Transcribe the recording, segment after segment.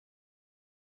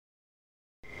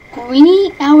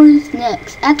Greeny hours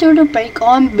next after the break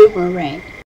on Boomerang.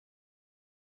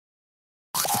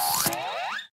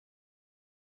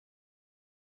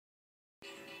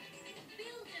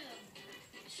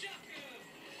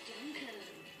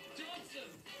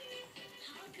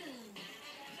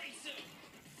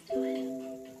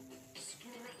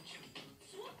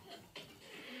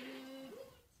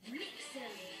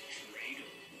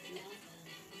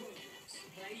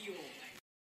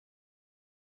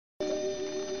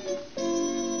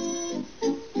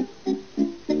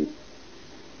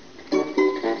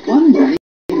 One morning,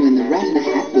 when the rat in a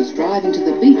hat was driving to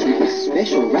the beach in his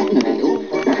special ratmobile,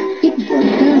 it broke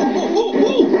down.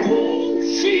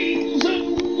 Cheese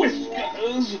and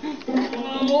whiskers!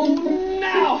 Oh,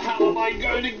 now how am I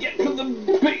going to get to the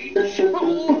beach?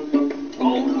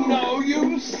 Oh no,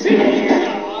 you silly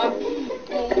car!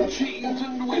 Oh, cheese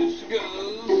and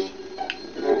whiskers!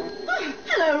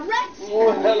 Hello, Rat.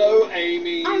 Oh, hello,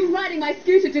 Amy. I'm riding my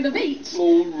scooter to the beach.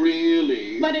 Oh,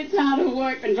 really? But it's harder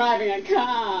work than driving a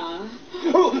car.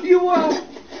 Oh, you are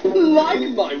like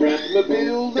my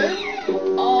ratmobile, then?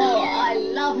 Oh, I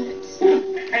love it.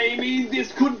 Amy,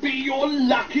 this could be your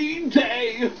lucky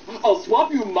day. I'll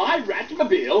swap you my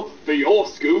ratmobile for your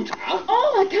scooter.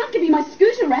 Oh, I can't give you my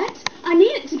scooter, Rat. I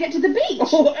need it to get to the beach.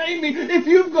 Oh, Amy, if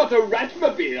you've got a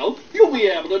ratmobile, you'll be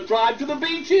able to drive to the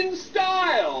beach in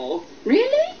style.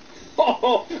 Really?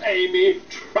 Oh, Amy,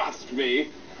 trust me,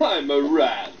 I'm a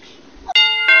rat.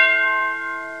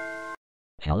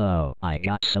 Hello, I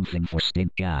got something for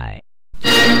Stink Guy.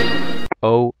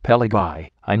 Oh, Guy,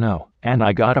 I know, and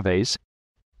I got a vase.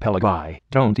 Guy,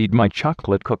 don't eat my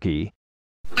chocolate cookie.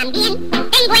 También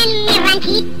tengo en mi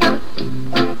ranchito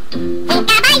un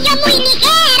caballo muy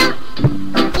ligero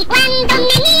y cuando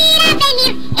me mira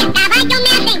venir el caballo me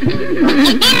hace,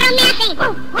 el perro me hace,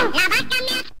 la vaca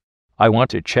me hace. I want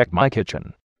to check my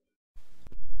kitchen.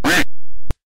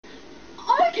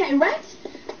 Okay, Rat.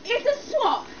 It's a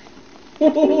swap.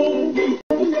 But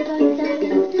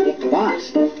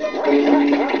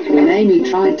when Amy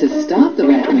tried to start the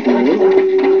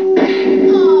ratmobile,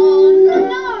 Oh,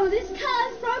 no, this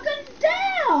car's broken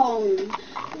down.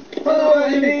 Hello,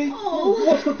 Amy. Oh.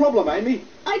 What's the problem, Amy?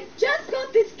 I just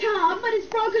got this car, but it's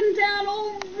broken down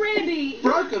already.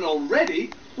 Broken already?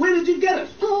 Where did you get it?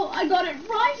 Oh, I got it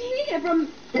right here from...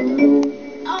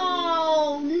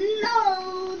 Oh,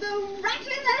 no, the rat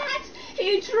in the hat.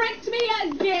 He tricked me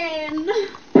again.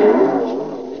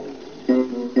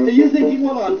 Are you thinking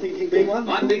what I'm thinking, Big One?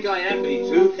 I think I am,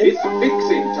 B2. It's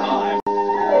fixing time.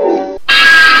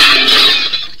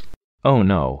 Oh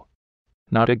no.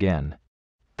 Not again.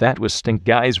 That was Stink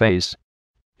Guy's vase.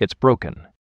 It's broken.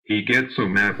 He gets so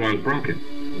mad while broken.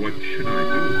 What should I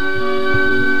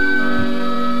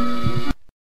do?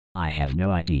 I have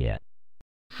no idea.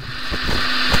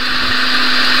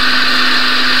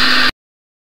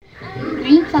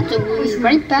 Green Factor will be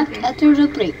right back after the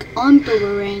break on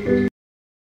Boomerang.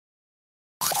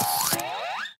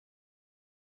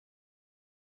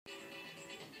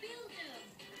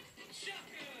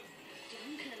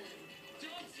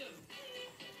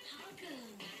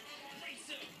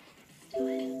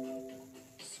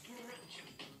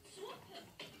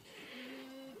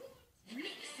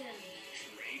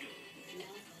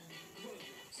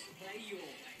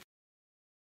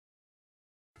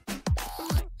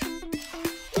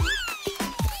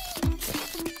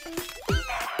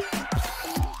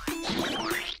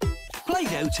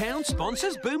 Play-Doh Town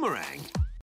sponsors Boomerang.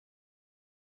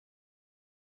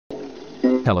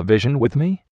 Television with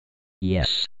me?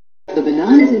 Yes. the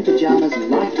bananas in pajamas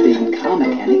liked being car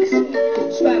mechanics.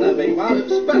 Spanner, B1.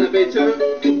 Spanner, B2.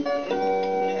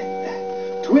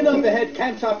 Twin overhead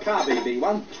camshaft car,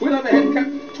 B1. Twin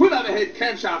overhead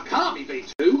camshaft car,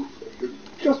 B2.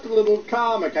 Just a little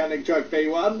car mechanic joke,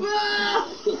 B1.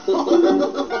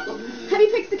 Have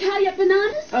you fixed the car yet,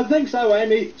 Bananas? I think so,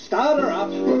 Amy. Start her up.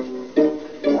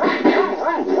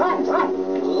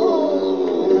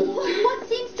 What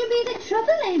seems to be the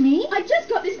trouble, Amy? I just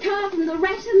got this car from the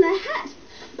Rat in the Hat,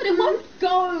 but it won't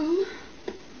go.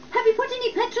 Have you put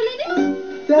any petrol in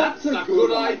it? That's a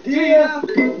good idea.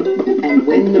 And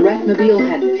when the Ratmobile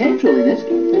had petrol in it...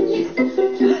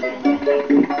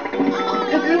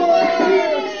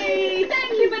 Yay!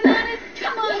 Thank you, Bananas.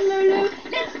 Come on, Lulu.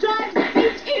 Let's drive the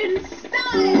beach in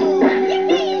style.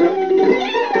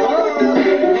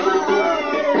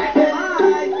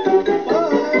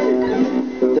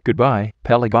 Goodbye,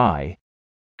 Pelly Guy.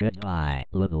 Goodbye,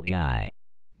 little guy.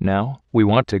 Now, we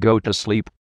want to go to sleep.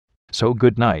 So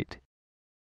good night.